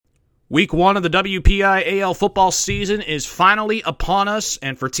Week 1 of the WPIAL football season is finally upon us,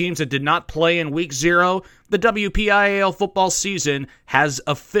 and for teams that did not play in Week 0, the WPIAL football season has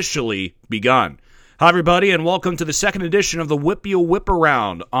officially begun. Hi, everybody, and welcome to the second edition of the WPIAL Whip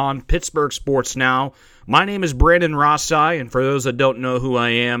Around on Pittsburgh Sports Now. My name is Brandon Rossi, and for those that don't know who I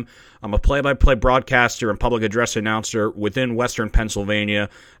am, I'm a play-by-play broadcaster and public address announcer within Western Pennsylvania.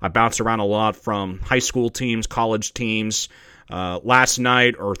 I bounce around a lot from high school teams, college teams. Last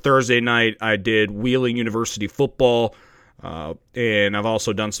night or Thursday night, I did Wheeling University football, and I've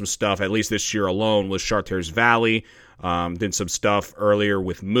also done some stuff, at least this year alone, with Chartiers Valley. Did some stuff earlier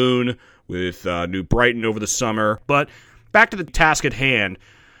with Moon, with New Brighton over the summer. But back to the task at hand.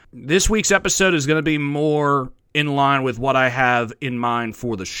 This week's episode is going to be more in line with what I have in mind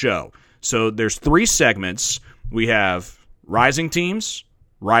for the show. So there's 3 segments. We have Rising Teams,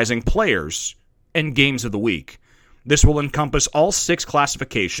 Rising Players, and Games of the Week. This will encompass all 6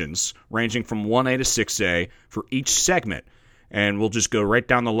 classifications, ranging from 1A to 6A for each segment. And we'll just go right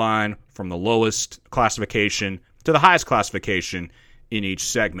down the line from the lowest classification to the highest classification in each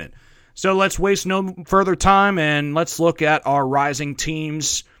segment. So let's waste no further time and let's look at our rising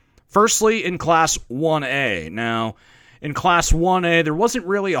teams. Firstly, in Class 1A. Now, in Class 1A, there wasn't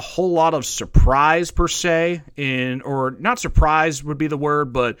really a whole lot of surprise per se, or not surprise would be the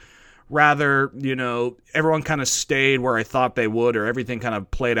word, but rather, everyone kind of stayed where I thought they would, or everything kind of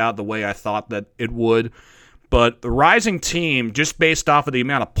played out the way I thought that it would. But the rising team, just based off of the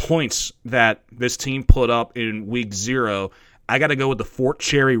amount of points that this team put up in Week 0, I got to go with the Fort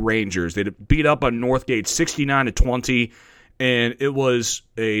Cherry Rangers. They beat up on Northgate 69-20, and it was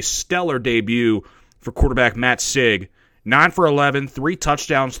a stellar debut for quarterback Matt Sigg. 9 for 11, 3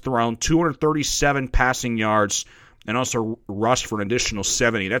 touchdowns thrown, 237 passing yards, and also rushed for an additional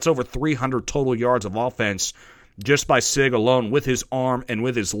 70. That's over 300 total yards of offense just by Sigg alone with his arm and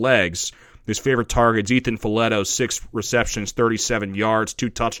with his legs. His favorite targets, Ethan Folletto, 6 receptions, 37 yards,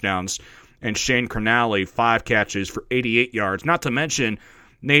 2 touchdowns, and Shane Cernali, 5 catches for 88 yards. Not to mention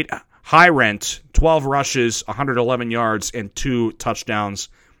Nate Hirent, 12 rushes, 111 yards, and 2 touchdowns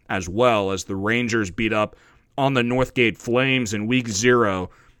as well, as the Rangers beat up on the Northgate Flames in Week 0.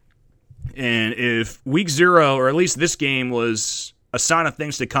 And if Week 0, or at least this game, was a sign of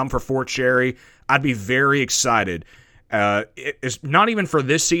things to come for Fort Cherry, I'd be very excited. It's not even for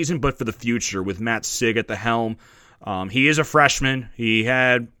this season, but for the future with Matt Sigg at the helm. He is a freshman. He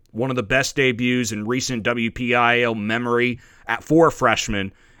had one of the best debuts in recent WPIAL memory for a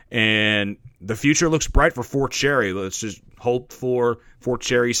freshman, and the future looks bright for Fort Cherry. Let's just hope for Fort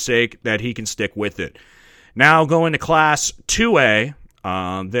Cherry's sake that he can stick with it. Now going to Class 2A.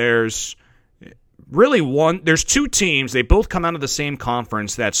 There's 2 teams. They both come out of the same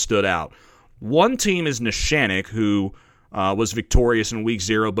conference that stood out. One team is Neshannock, who was victorious in Week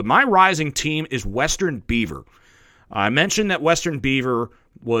 0, but my rising team is Western Beaver. I mentioned that Western Beaver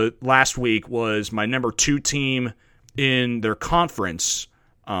last week was my number 2 team in their conference,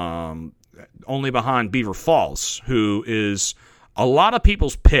 only behind Beaver Falls, who is a lot of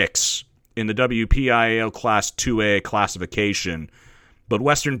people's picks in the WPIAL Class 2A classification. But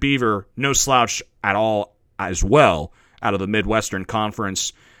Western Beaver, no slouch at all as well out of the Midwestern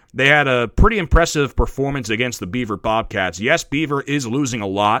Conference. They had a pretty impressive performance against the Beaver Bobcats. Yes, Beaver is losing a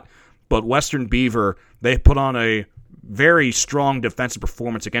lot, but Western Beaver, they put on a very strong defensive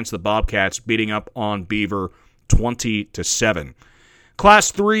performance against the Bobcats, beating up on Beaver 20-7.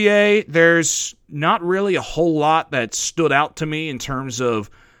 Class 3A, there's not really a whole lot that stood out to me in terms of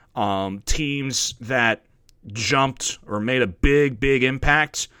teams that jumped or made a big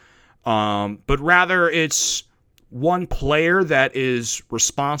impact, but rather it's one player that is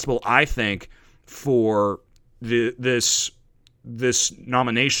responsible, I think, for this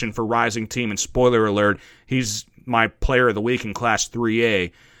nomination for Rising Team. And spoiler alert, he's my player of the week in Class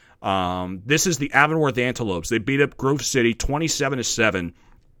 3A. This is the Avonworth Antelopes. They beat up Grove City 27-7.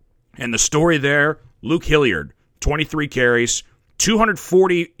 And the story there, Luke Hilliard, 23 carries,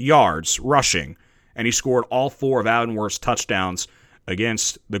 240 yards rushing, and he scored all 4 of Avonworth's touchdowns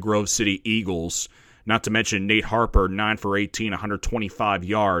against the Grove City Eagles. Not to mention Nate Harper, 9 for 18, 125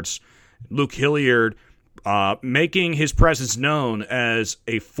 yards. Luke Hilliard making his presence known as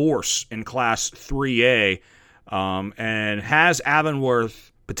a force in Class 3A, and has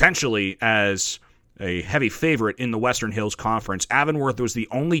Avonworth potentially as a heavy favorite in the Western Hills Conference. Avonworth was the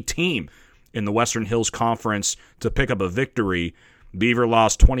only team in the Western Hills Conference to pick up a victory. Beaver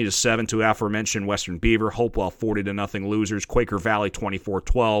lost 20-7 to aforementioned Western Beaver. Hopewell 40-0 losers. Quaker Valley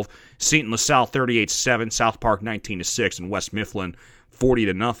 24-12. Seton LaSalle 38-7. South Park 19-6. And West Mifflin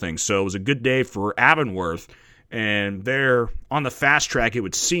 40-0. So it was a good day for Avonworth. and they're on the fast track, it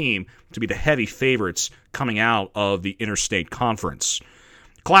would seem, to be the heavy favorites coming out of the Interstate Conference.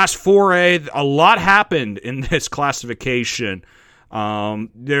 Class 4A, a lot happened in this classification.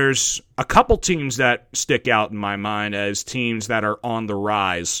 There's a couple teams that stick out in my mind as teams that are on the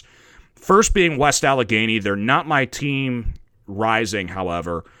rise. First being West Allegheny. They're not my team rising,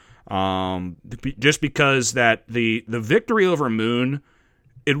 however, just because that the victory over Moon,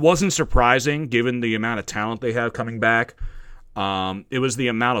 it wasn't surprising given the amount of talent they have coming back. It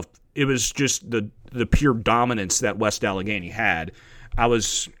was just the pure dominance that West Allegheny had.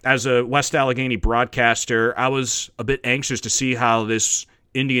 As a West Allegheny broadcaster, I was a bit anxious to see how this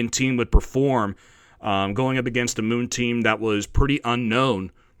Indian team would perform, going up against a Moon team that was pretty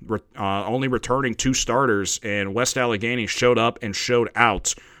unknown, only returning 2 starters, and West Allegheny showed up and showed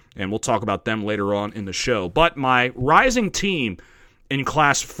out, and we'll talk about them later on in the show. But my rising team in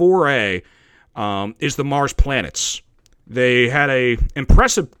Class 4A is the Mars Planets. They had a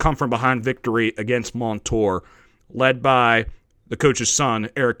impressive come-from-behind victory against Montour, led by the coach's son,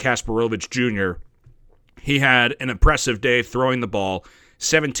 Eric Kasparovich Jr. He had an impressive day throwing the ball,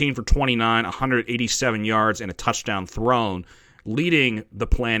 17 for 29, 187 yards, and a touchdown thrown, leading the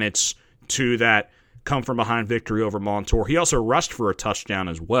Planets to that come-from-behind victory over Montour. He also rushed for a touchdown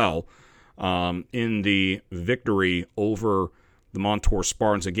as well in the victory over the Montour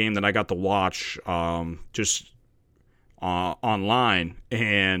Spartans, a game that I got to watch online.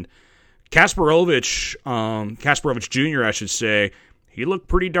 And Kasparovich Jr., I should say, he looked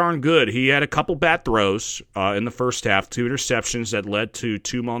pretty darn good. He had a couple bad throws in the first half, 2 interceptions that led to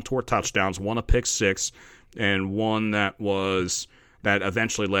 2 Montour touchdowns, one a pick six, and one that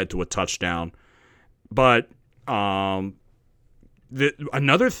eventually led to a touchdown. But another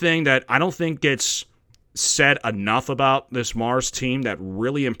thing that I don't think gets said enough about this Mars team that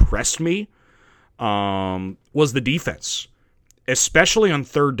really impressed me was the defense, especially on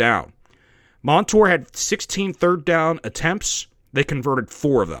third down. Montour had 16 third down attempts. They converted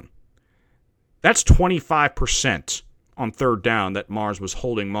 4 of them. That's 25% on third down that Mars was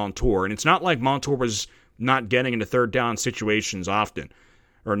holding Montour. And it's not like Montour was not getting into third down situations often,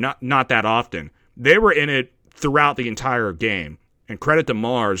 or not that often. They were in it throughout the entire game. And credit to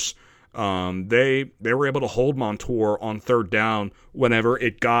Mars, they were able to hold Montour on third down whenever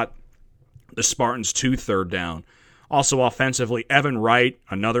it got the Spartans to third down. Also offensively, Evan Wright,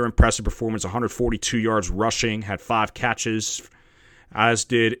 another impressive performance, 142 yards rushing, had 5 catches, as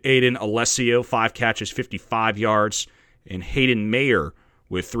did Aiden Alessio, 5 catches, 55 yards, and Hayden Mayer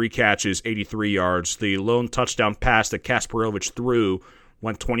with 3 catches, 83 yards. The lone touchdown pass that Kasparovich threw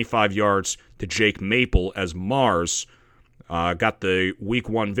went 25 yards to Jake Maple as Mars got the Week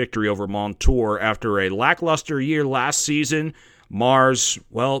 1 victory over Montour after a lackluster year last season. Mars,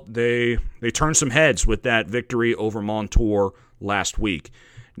 well, they turned some heads with that victory over Montour last week.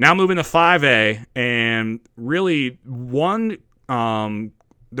 Now moving to 5A, and really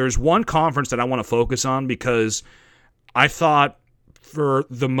there's one conference that I want to focus on because I thought for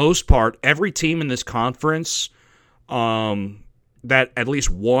the most part, every team in this conference that at least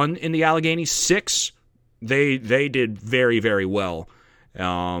won in the Allegheny 6, they did very, very well.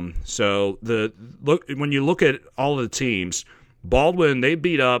 So when you look at all of the teams, Baldwin, they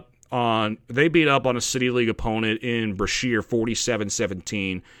beat up on a City League opponent in Brashear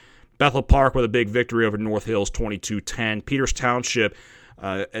 47-17. Bethel Park with a big victory over North Hills 22-10. Peters Township,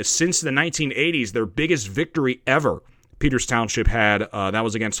 since the 1980s, their biggest victory ever. Peters Township had that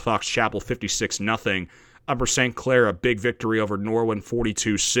was against Fox Chapel 56-0. Upper St. Clair, a big victory over Norwin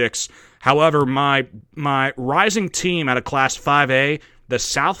 42-6. However, my rising team out of Class 5A, the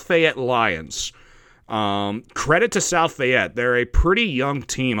South Fayette Lions. Credit to South Fayette. They're a pretty young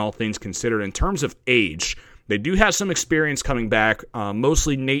team, all things considered, in terms of age. They do have some experience coming back,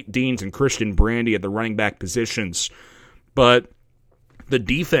 mostly Nate Deans and Christian Brandy at the running back positions. But the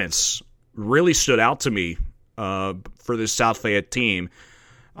defense really stood out to me for this South Fayette team.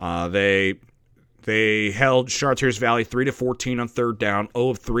 They held Chartiers Valley 3-14 on third down, 0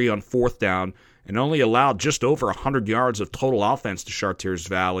 of 3 on fourth down, and only allowed just over 100 yards of total offense to Chartiers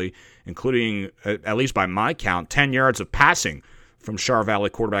Valley, including, at least by my count, 10 yards of passing from Char Valley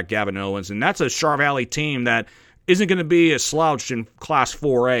quarterback Gavin Owens. And that's a Char Valley team that isn't going to be a slouch in Class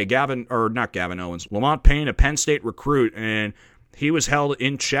 4A. Not Gavin Owens. Lamont Payne, a Penn State recruit, and he was held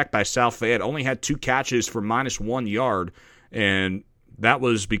in check by South Fayette. Only had 2 catches for -1 yard, and that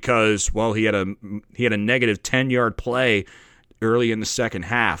was because, well, he had a negative 10-yard play early in the second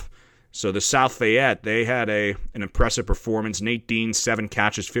half. So the South Fayette, they had an impressive performance. Nate Dean, 7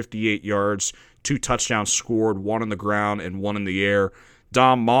 catches, 58 yards, 2 touchdowns scored, 1 on the ground and 1 in the air.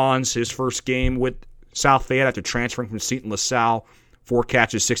 Dom Mons, his first game with South Fayette after transferring from Seton LaSalle. 4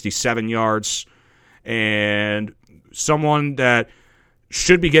 catches, 67 yards. And someone that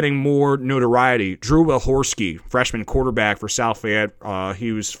should be getting more notoriety, Drew Wilhorski, freshman quarterback for South Fayette.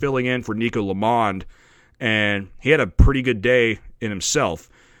 He was filling in for Nico Lamond, and he had a pretty good day in himself.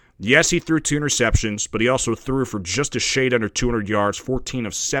 Yes, he threw 2 interceptions, but he also threw for just a shade under 200 yards. 14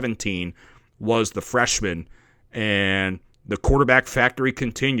 of 17 was the freshman, and the quarterback factory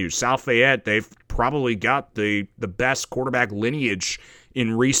continues. South Fayette, they've probably got the best quarterback lineage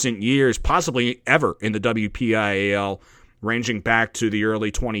in recent years, possibly ever in the WPIAL, ranging back to the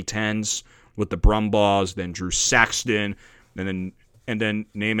early 2010s with the Brumbaws, then Drew Saxton, and then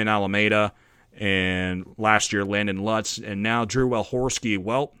Naaman Alameda, and last year Landon Lutz, and now Drew Wilhorski.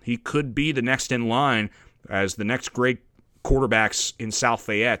 Well, he could be the next in line as the next great quarterbacks in South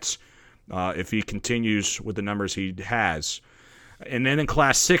Fayette if he continues with the numbers he has. And then in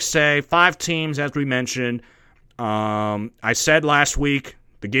Class 6A, 5 teams, as we mentioned. I said last week,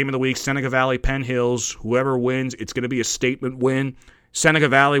 the game of the week, Seneca Valley, Penn Hills. Whoever wins, it's going to be a statement win. Seneca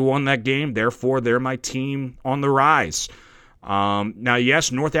Valley won that game, therefore they're my team on the rise. Now,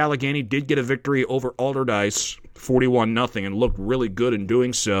 yes, North Allegheny did get a victory over Alderdice, 41-0, and looked really good in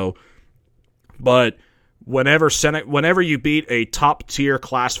doing so. But whenever you beat a top-tier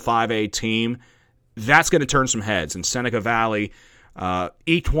Class 5A team, that's going to turn some heads. And Seneca Valley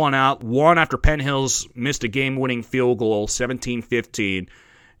eked one out, one after Penn Hills missed a game-winning field goal, 17-15.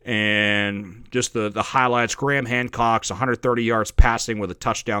 And just the highlights, Graham Hancock's 130 yards passing with a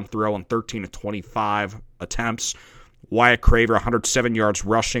touchdown throw on 13 of 25 attempts. Wyatt Craver, 107 yards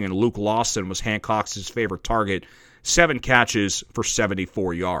rushing, and Luke Lawson was Hancock's favorite target, 7 catches for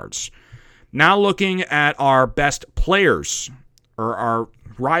 74 yards. Now looking at our best players, or our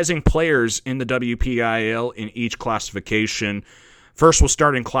rising players in the WPIAL in each classification. First, we'll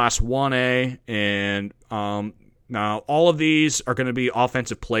start in Class 1A, and now all of these are going to be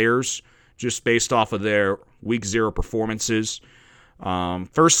offensive players just based off of their Week 0 performances.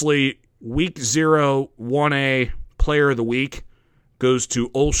 Firstly, Week 0 1A Player of the Week goes to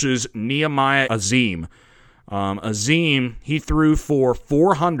Olsh's Nehemiah Azim. Azim, he threw for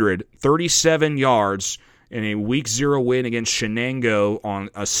 437 yards in a Week 0 win against Shenango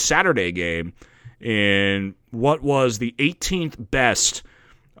on a Saturday game in what was the 18th best,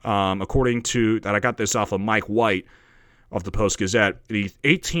 according to, that I got this off of Mike White of the Post-Gazette, the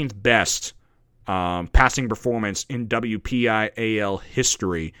 18th best passing performance in WPIAL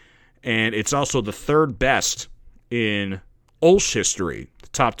history. And it's also the 3rd best in Olsh history. The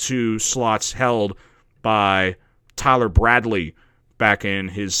top 2 slots held by Tyler Bradley back in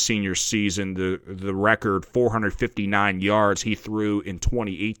his senior season. The record, 459 yards he threw in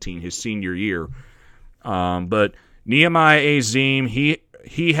 2018, his senior year. But Nehemiah Azim,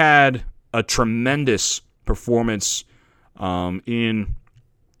 he had a tremendous performance in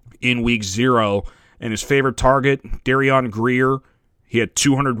Week 0, and his favorite target, Darion Greer. He had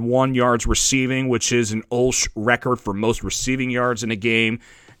 201 yards receiving, which is an Olsh record for most receiving yards in a game,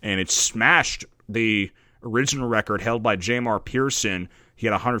 and it smashed the original record held by Jamar Pearson. He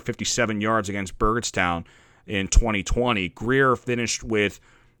had 157 yards against Burgettstown in 2020. Greer finished with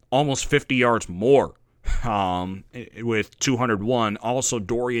almost 50 yards more with 201. Also,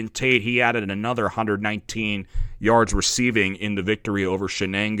 Dorian Tate, he added another 119 yards receiving in the victory over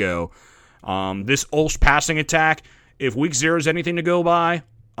Shenango. This Olsh passing attack, if Week 0 is anything to go by,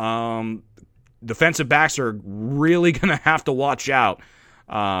 defensive backs are really going to have to watch out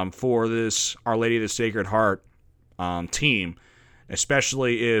for this Our Lady of the Sacred Heart team,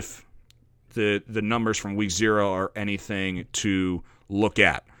 especially if the numbers from Week 0 are anything to look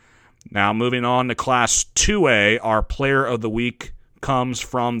at. Now, moving on to Class 2A, our Player of the Week comes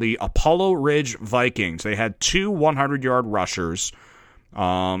from the Apollo Ridge Vikings. They had 2 100-yard rushers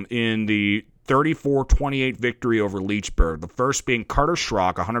in the 34-28 victory over Leechburg. The first being Carter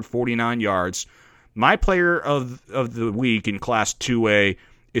Schrock, 149 yards. My player of the week in Class 2A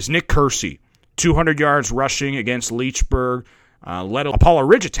is Nick Kersey, 200 yards rushing against Leechburg. Led Apollo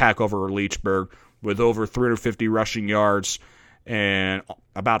Ridge attack over Leechburg with over 350 rushing yards and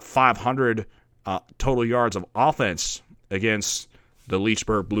about 500 total yards of offense against the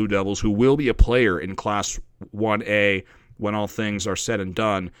Leechburg Blue Devils, who will be a player in Class 1A when all things are said and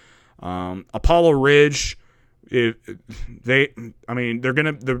done. Apollo Ridge, they're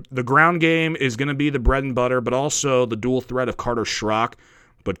gonna the ground game is gonna be the bread and butter, but also the dual threat of Carter Schrock.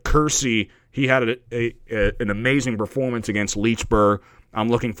 But Kersey, he had an amazing performance against Leechburg. I'm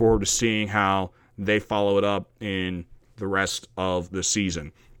looking forward to seeing how they follow it up in the rest of the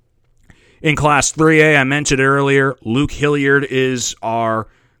season. In Class 3A, I mentioned earlier, Luke Hilliard is our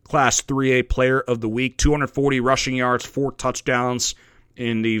Class 3A Player of the Week, 240 rushing yards, 4 touchdowns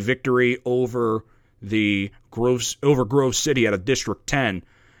in the victory over Grove City out of District 10.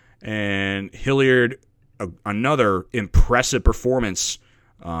 And Hilliard, another impressive performance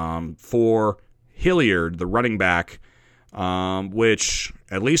for Hilliard, the running back, which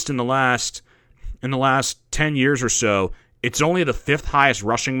at least in the last 10 years or so, it's only the 5th highest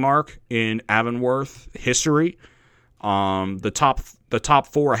rushing mark in Avonworth history. The top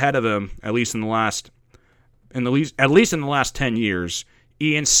 4 ahead of him, at least in the last 10 years.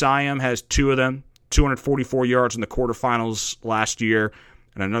 Ian Siam has 2 of them, 244 yards in the quarterfinals last year,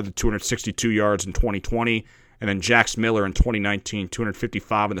 and another 262 yards in 2020. And then Jax Miller in 2019,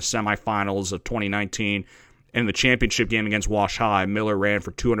 255 in the semifinals of 2019. And in the championship game against Wash High, Miller ran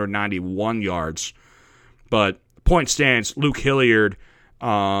for 291 yards. But point stands, Luke Hilliard,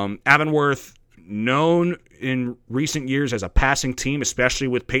 Avonworth, known in recent years as a passing team, especially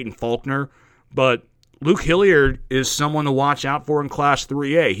with Peyton Faulkner. But Luke Hilliard is someone to watch out for in Class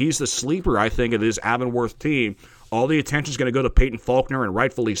 3A. He's the sleeper, I think, of this Avonworth team. All the attention is going to go to Peyton Faulkner, and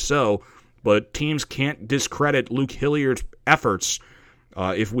rightfully so. But teams can't discredit Luke Hilliard's efforts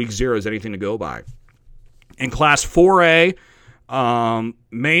if Week 0 is anything to go by. In Class 4A,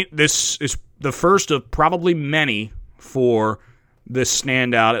 this is the first of probably many for this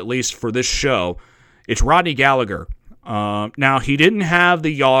standout, at least for this show. It's Rodney Gallagher. Now, he didn't have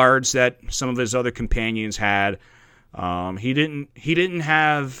the yards that some of his other companions had. He didn't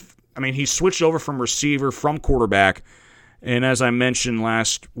have. I mean, he switched over from receiver from quarterback, and as I mentioned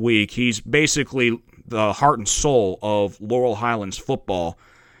last week, he's basically the heart and soul of Laurel Highlands football.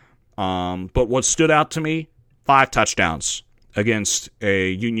 But what stood out to me, 5 touchdowns against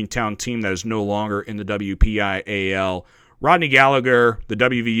a Uniontown team that is no longer in the WPIAL. Rodney Gallagher, the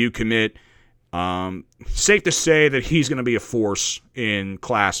WVU commit, safe to say that he's going to be a force in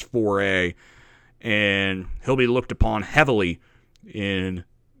Class 4A, and he'll be looked upon heavily in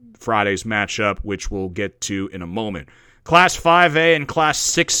Friday's matchup, which we'll get to in a moment. Class 5A and Class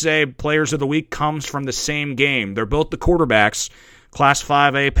 6A Players of the Week comes from the same game. They're both the quarterbacks. Class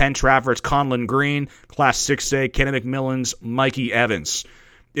 5A, Penn Trafford's Conlon Green. Class 6A, Kenny McMillan's Mikey Evans.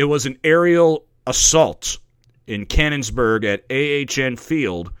 It was an aerial assault in Cannonsburg at AHN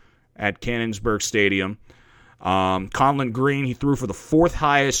Field at Cannonsburg Stadium. Conlon Green, he threw for the 4th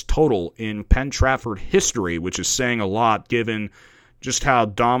highest total in Penn Trafford history, which is saying a lot given just how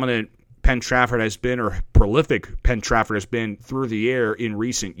dominant Penn Trafford has been, or prolific Penn Trafford has been through the air in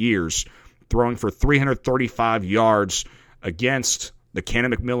recent years, throwing for 335 yards against the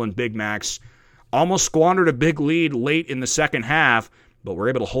Cannon McMillan Big Macs. Almost squandered a big lead late in the second half, but were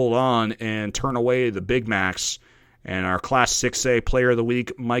able to hold on and turn away the Big Macs. And our Class 6A Player of the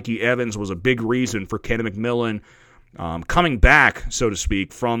Week, Mikey Evans, was a big reason for Cannon McMillan coming back, so to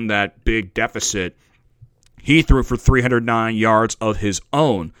speak, from that big deficit. He threw for 309 yards of his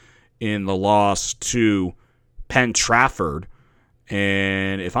own in the loss to Penn Trafford.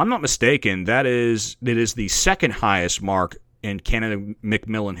 And if I'm not mistaken, it is the second highest mark in Cannon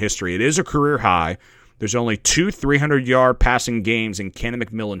McMillan history. It is a career high. There's only 2 300-yard passing games in Cannon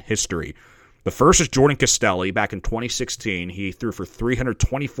McMillan history. The first is Jordan Castelli back in 2016. He threw for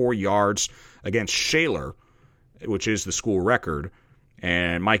 324 yards against Shaler, which is the school record.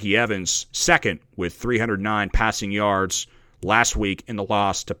 And Mikey Evans, second, with 309 passing yards last week in the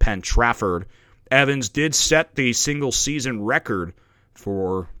loss to Penn Trafford. Evans did set the single-season record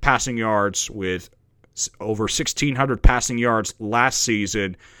for passing yards with over 1,600 passing yards last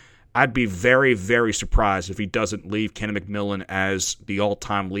season. I'd be very, very surprised if he doesn't leave Cannon McMillan as the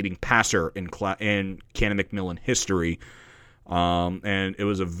all-time leading passer in Cannon McMillan history. And it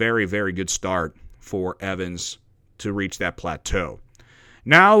was a very, very good start for Evans to reach that plateau.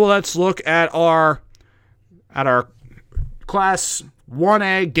 Now let's look at our Class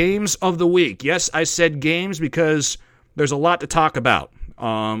 1A Games of the Week. Yes, I said games because there's a lot to talk about.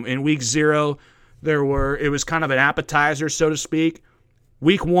 In Week 0, it was kind of an appetizer, so to speak.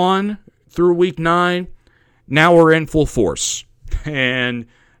 Week 1 through Week 9, now we're in full force. And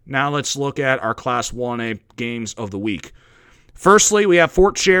now let's look at our Class 1A Games of the Week. Firstly, we have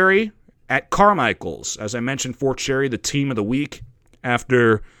Fort Cherry at Carmichael's. As I mentioned, Fort Cherry, the team of the week,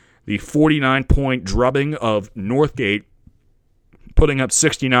 after the 49-point drubbing of Northgate, putting up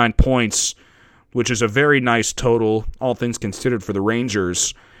 69 points, which is a very nice total, all things considered, for the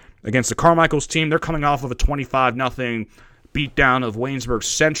Rangers. Against the Carmichael's team, they're coming off of a 25-0 beatdown of Waynesburg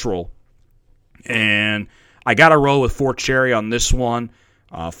Central. And I got to roll with Fort Cherry on this one.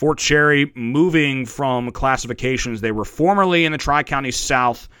 Fort Cherry moving from classifications. They were formerly in the Tri-County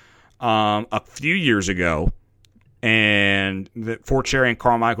South a few years ago. And Fort Cherry and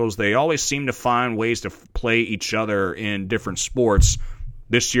Carmichael's, they always seem to find ways to play each other in different sports.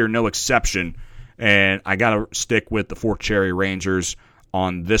 This year, no exception. And I got to stick with the Fort Cherry Rangers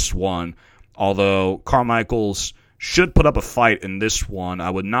on this one. Although Carmichael's should put up a fight in this one, I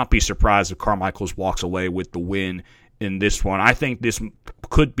would not be surprised if Carmichael's walks away with the win in this one. I think this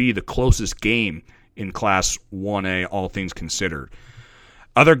could be the closest game in Class 1A, all things considered.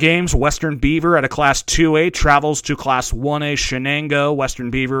 Other games, Western Beaver at a Class 2A travels to Class 1A Shenango. Western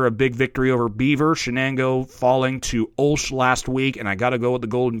Beaver, a big victory over Beaver. Shenango falling to Olsh last week, and I got to go with the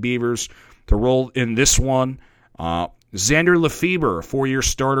Golden Beavers to roll in this one. Xander Lefebvre, a 4-year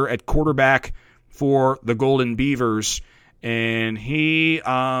starter at quarterback for the Golden Beavers, and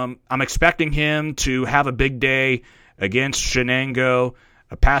I'm expecting him to have a big day against Shenango,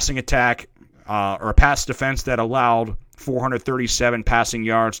 a passing attack or a pass defense that allowed 437 passing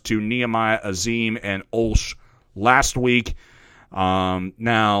yards to Nehemiah Azim and Olsh last week.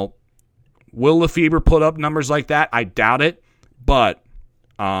 Now, will Lefebvre put up numbers like that? I doubt it, but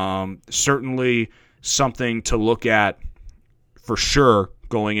certainly something to look at for sure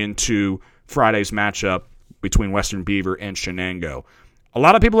going into Friday's matchup between Western Beaver and Shenango. A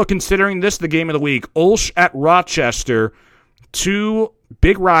lot of people are considering this the game of the week. Olsh at Rochester, two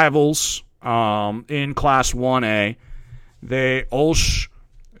big rivals in Class 1A. Olsh,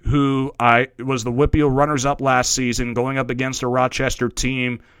 who was the WPIAL runners-up last season, going up against a Rochester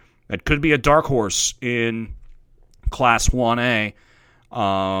team that could be a dark horse in Class 1A.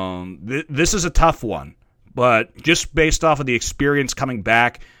 This is a tough one, but just based off of the experience coming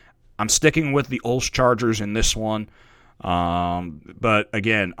back, I'm sticking with the Olsh Chargers in this one. But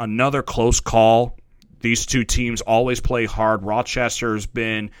again, another close call. These two teams always play hard. Rochester's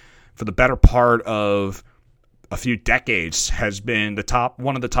been, for the better part of a few decades, has been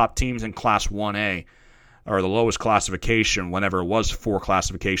one of the top teams in Class 1A, or the lowest classification. Whenever it was 4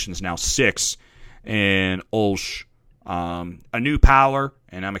 classifications, now 6. And Olsh, a new power,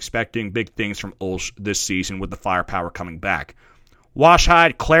 and I'm expecting big things from Olsh this season with the firepower coming back. Wash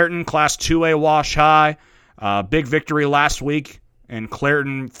High, Clairton, Class 2A Wash High. Big victory last week, and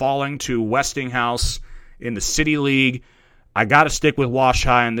Clairton falling to Westinghouse in the City League. I got to stick with Wash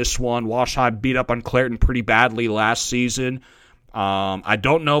High in this one. Wash High beat up on Clairton pretty badly last season. I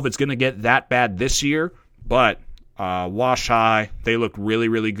don't know if it's going to get that bad this year, but Wash High, they look really,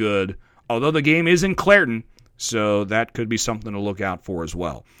 really good. Although the game is in Clairton, so that could be something to look out for as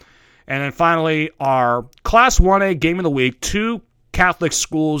well. And then finally, our Class 1A game of the week, 2 Catholic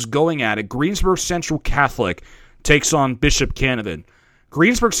schools going at it. Greensburg Central Catholic takes on Bishop Canevin.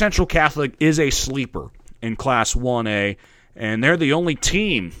 Greensburg Central Catholic is a sleeper in Class 1A, and they're the only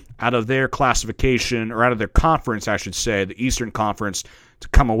team out of their classification, or out of their conference, I should say, the Eastern Conference, to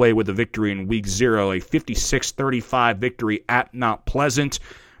come away with a victory in Week 0, a 56-35 victory at Mount Pleasant.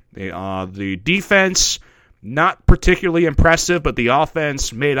 The defense, not particularly impressive, but the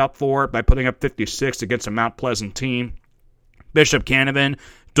offense made up for it by putting up 56 against a Mount Pleasant team. Bishop Canevin,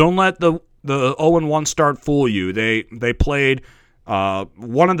 don't let the 0-1 start fool you. They played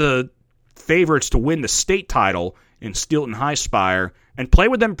one of the favorites to win the state title in Steelton High Spire, and play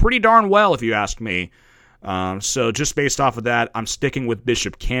with them pretty darn well, if you ask me. So just based off of that, I'm sticking with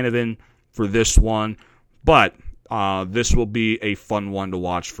Bishop Canevin for this one, but this will be a fun one to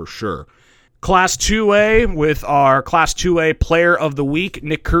watch for sure. Class 2A, with our Class 2A Player of the Week,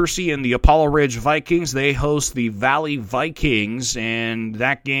 Nick Kersey and the Apollo Ridge Vikings. They host the Valley Vikings, and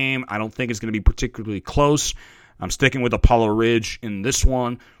that game I don't think is going to be particularly close. I'm sticking with Apollo Ridge in this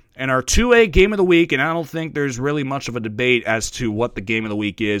one. And our 2A Game of the Week, and I don't think there's really much of a debate as to what the Game of the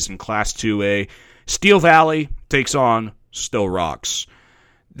Week is in Class 2A. Steel Valley takes on Stowe Rocks.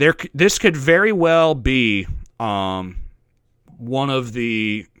 This could very well be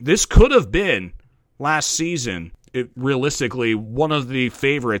this could have been last season, realistically, one of the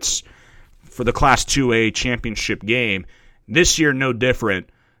favorites for the Class 2A championship game. This year, no different.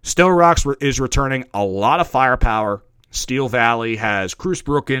 Stowe Rocks is returning a lot of firepower. Steel Valley has Cruz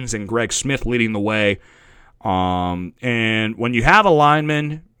Brookins and Greg Smith leading the way. And when you have a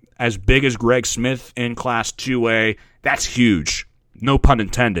lineman as big as Greg Smith in Class 2A, that's huge. No pun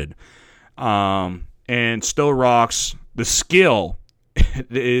intended. And Stowe Rocks, the skill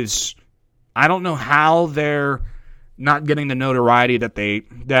is, I don't know how they're not getting the notoriety that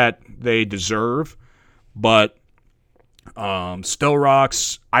they deserve, but Stowe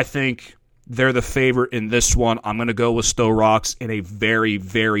Rocks, I think they're the favorite in this one. I'm going to go with Stowe Rocks in a very,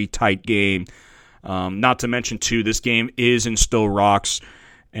 very tight game. Not to mention, too, this game is in Stowe Rocks,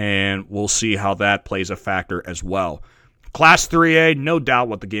 and we'll see how that plays a factor as well. Class 3A, no doubt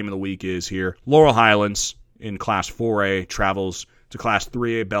what the game of the week is here. Laurel Highlands in Class 4A travels to Class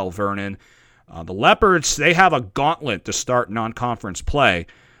 3A Bell Vernon. The Leopards, they have a gauntlet to start non-conference play.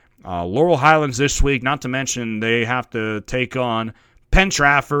 Laurel Highlands this week, not to mention they have to take on Penn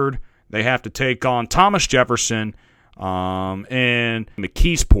Trafford, they have to take on Thomas Jefferson, and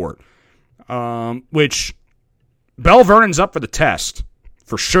McKeesport, which Bell Vernon's up for the test,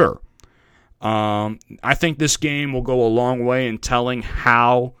 for sure. I think this game will go a long way in telling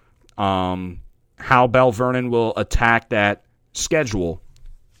how Bell Vernon will attack that schedule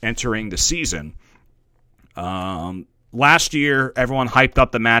entering the season. Last year, everyone hyped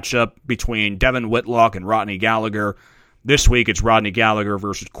up the matchup between Devin Whitlock and Rodney Gallagher. This week, it's Rodney Gallagher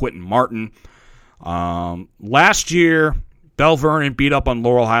versus Quentin Martin. Last year, Bell Vernon beat up on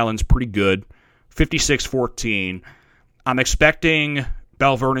Laurel Highlands pretty good, 56-14. I'm expecting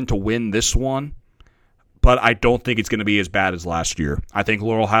Bell Vernon to win this one, but I don't think it's going to be as bad as last year. I think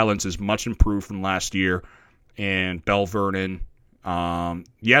Laurel Highlands is much improved from last year, and Bell Vernon,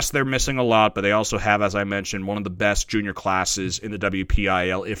 yes, they're missing a lot, but they also have, as I mentioned, one of the best junior classes in the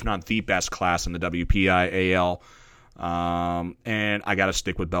WPIAL, if not the best class in the WPIAL. And I got to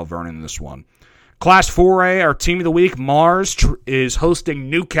stick with Bell Vernon in this one. Class 4A, our team of the week, Mars, is hosting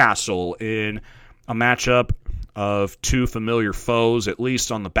Newcastle in a matchup of two familiar foes, at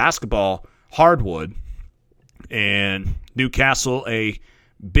least on the basketball hardwood. And Newcastle, a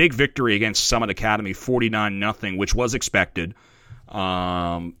big victory against Summit Academy, 49-0, which was expected.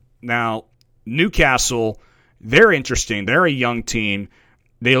 Now, Newcastle, they're interesting. They're a young team.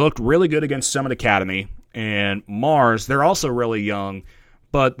 They looked really good against Summit Academy. And Mars, they're also really young,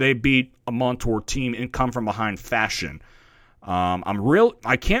 but they beat a Montour team in come-from-behind fashion.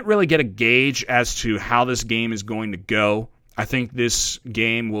 I can't really get a gauge as to how this game is going to go. I think this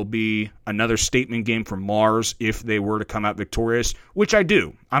game will be another statement game for Mars if they were to come out victorious, which I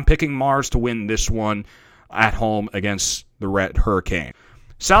do. I'm picking Mars to win this one at home against the Red Hurricane.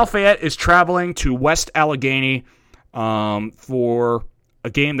 South Fayette is traveling to West Allegheny for a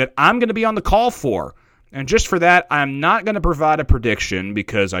game that I'm going to be on the call for. And just for that, I'm not going to provide a prediction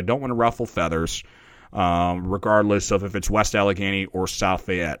because I don't want to ruffle feathers, regardless of if it's West Allegheny or South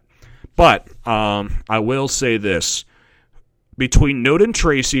Fayette. But I will say this. Between Noden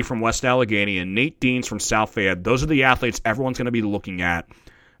Tracy from West Allegheny and Nate Deans from South Fayette, those are the athletes everyone's going to be looking at.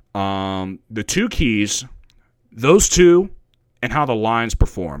 The two keys, those two, and how the lines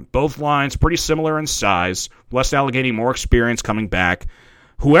perform. Both lines pretty similar in size. West Allegheny more experience coming back.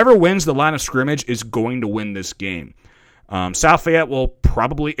 Whoever wins the line of scrimmage is going to win this game. South Fayette will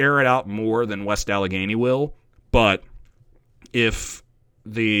probably air it out more than West Allegheny will, but if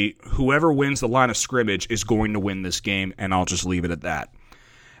whoever wins the line of scrimmage is going to win this game, and I'll just leave it at that.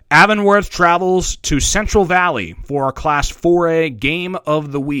 Avonworth travels to Central Valley for our Class 4A game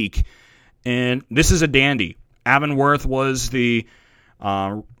of the week, and this is a dandy. Avonworth was the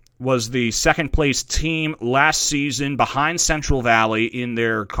second-place team last season behind Central Valley in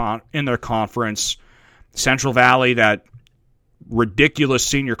their conference. Central Valley, that ridiculous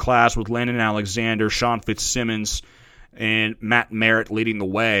senior class with Landon Alexander, Sean Fitzsimmons, and Matt Merritt leading the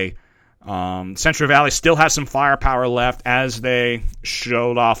way. Central Valley still has some firepower left, as they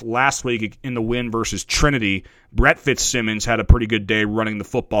showed off last week in the win versus Trinity. Brett Fitzsimmons had a pretty good day running the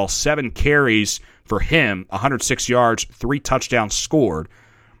football. 7 carries for him, 106 yards, 3 touchdowns scored.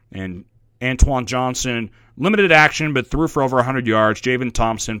 And Antoine Johnson, limited action, but threw for over 100 yards. Javen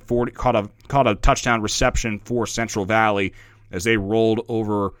Thompson caught a touchdown reception for Central Valley as they rolled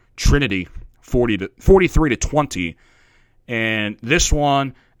over Trinity 43-20. And this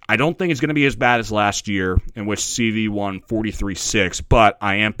one, I don't think it's going to be as bad as last year, in which CV won 43-6, but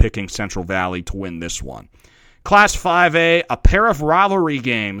I am picking Central Valley to win this one. Class 5A, a pair of rivalry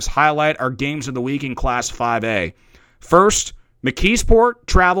games highlight our games of the week in Class 5A. First, McKeesport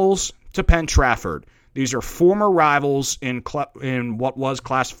travels to Penn Trafford. These are former rivals in what was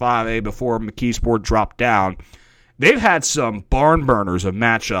Class 5A before McKeesport dropped down. They've had some barn burners of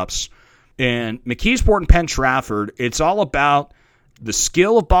matchups. And McKeesport and Penn Trafford, it's all about the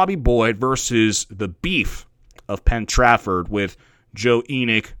skill of Bobby Boyd versus the beef of Penn Trafford with Joe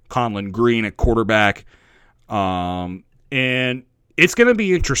Enoch, Conlon Green at quarterback. And it's going to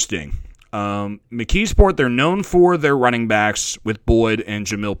be interesting. McKeesport, they're known for their running backs with Boyd and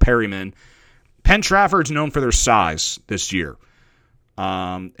Jamil Perryman. Penn Trafford's known for their size this year.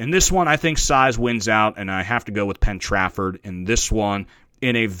 In this one, I think size wins out, and I have to go with Penn Trafford in this one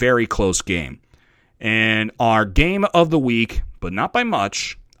in a very close game. And our game of the week, but not by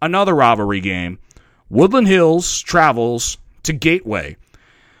much, another rivalry game. Woodland Hills travels to Gateway.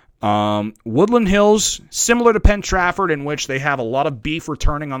 Woodland Hills, similar to Penn Trafford, in which they have a lot of beef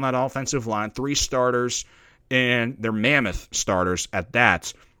returning on that offensive line. 3 starters. and they're mammoth starters at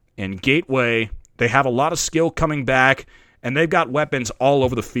that. And Gateway, they have a lot of skill coming back, and they've got weapons all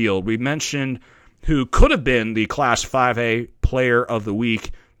over the field. We mentioned who could have been the Class 5A Player of the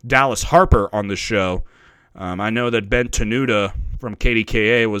Week, Dallas Harper, on the show. I know that Ben Tenuta from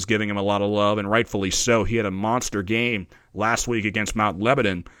KDKA was giving him a lot of love, and rightfully so. He had a monster game last week against Mount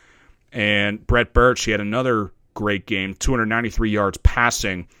Lebanon. And Brett Birch, he had another great game, 293 yards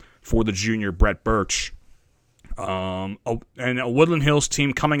passing for the junior Brett Birch. And a Woodland Hills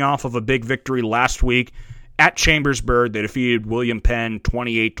team coming off of a big victory last week at Chambersburg. They defeated William Penn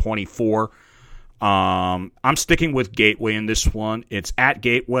 28-24. I'm sticking with Gateway in this one. It's at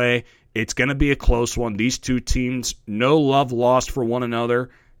Gateway. It's going to be a close one. These two teams, no love lost for one another,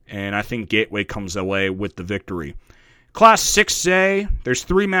 and I think Gateway comes away with the victory. Class 6A, there's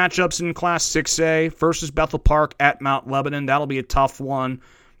 3 matchups in Class 6A. First is Bethel Park at Mount Lebanon. That'll be a tough one,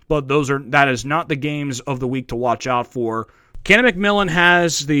 but that is not the games of the week to watch out for. Cannon-McMillan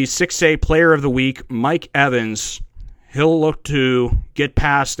has the 6A Player of the Week, Mike Evans. He'll look to get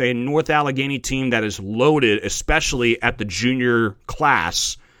past a North Allegheny team that is loaded, especially at the junior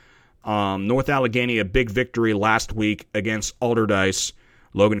class. North Allegheny, a big victory last week against Alderdice.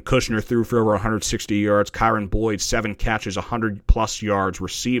 Logan Kushner threw for over 160 yards. Kyron Boyd, 7 catches, 100-plus yards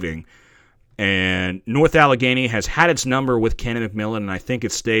receiving. And North Allegheny has had its number with Cannon-McMillan, and I think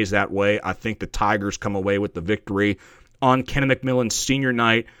it stays that way. I think the Tigers come away with the victory on Cannon-McMillan's senior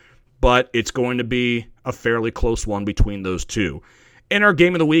night, but it's going to be a fairly close one between those two. In our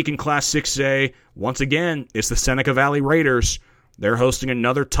game of the week in Class 6A, once again, it's the Seneca Valley Raiders. They're hosting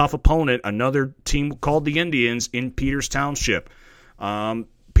another tough opponent, another team called the Indians in Peters Township.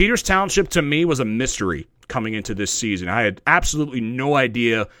 Peters Township, to me, was a mystery coming into this season. I had absolutely no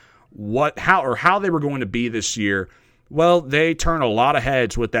idea how they were going to be this year. Well, they turned a lot of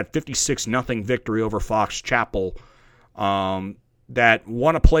heads with that 56-0 victory over Fox Chapel that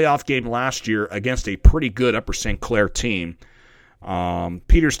won a playoff game last year against a pretty good Upper St. Clair team.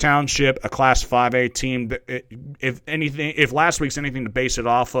 Peters Township, a Class 5A team, if last week's anything to base it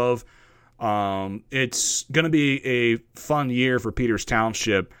off of, it's going to be a fun year for Peters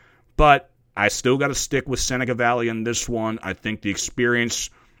Township, but I still got to stick with Seneca Valley in this one. I think the experience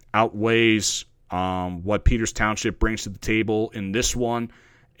outweighs what Peters Township brings to the table in this one,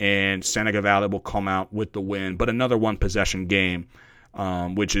 and Seneca Valley will come out with the win. But another one-possession game,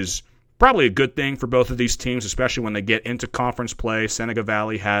 which is probably a good thing for both of these teams, especially when they get into conference play. Seneca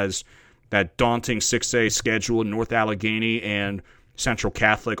Valley has that daunting 6A schedule, North Allegheny and Central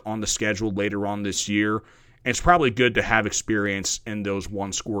Catholic on the schedule later on this year. And it's probably good to have experience in those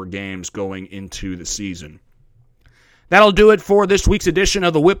one-score games going into the season. That'll do it for this week's edition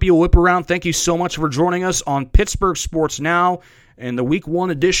of the WPIAL Whip Around. Thank you so much for joining us on Pittsburgh Sports Now and the Week 1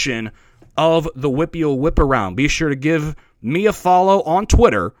 edition of the WPIAL Whip Around. Be sure to give me a follow on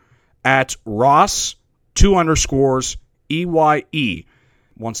Twitter at Ross_EYE.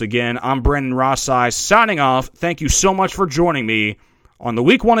 Once again, I'm Brendan Rossi signing off. Thank you so much for joining me on the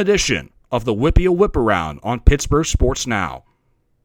Week 1 edition of the WPIAL Whip Around on Pittsburgh Sports Now.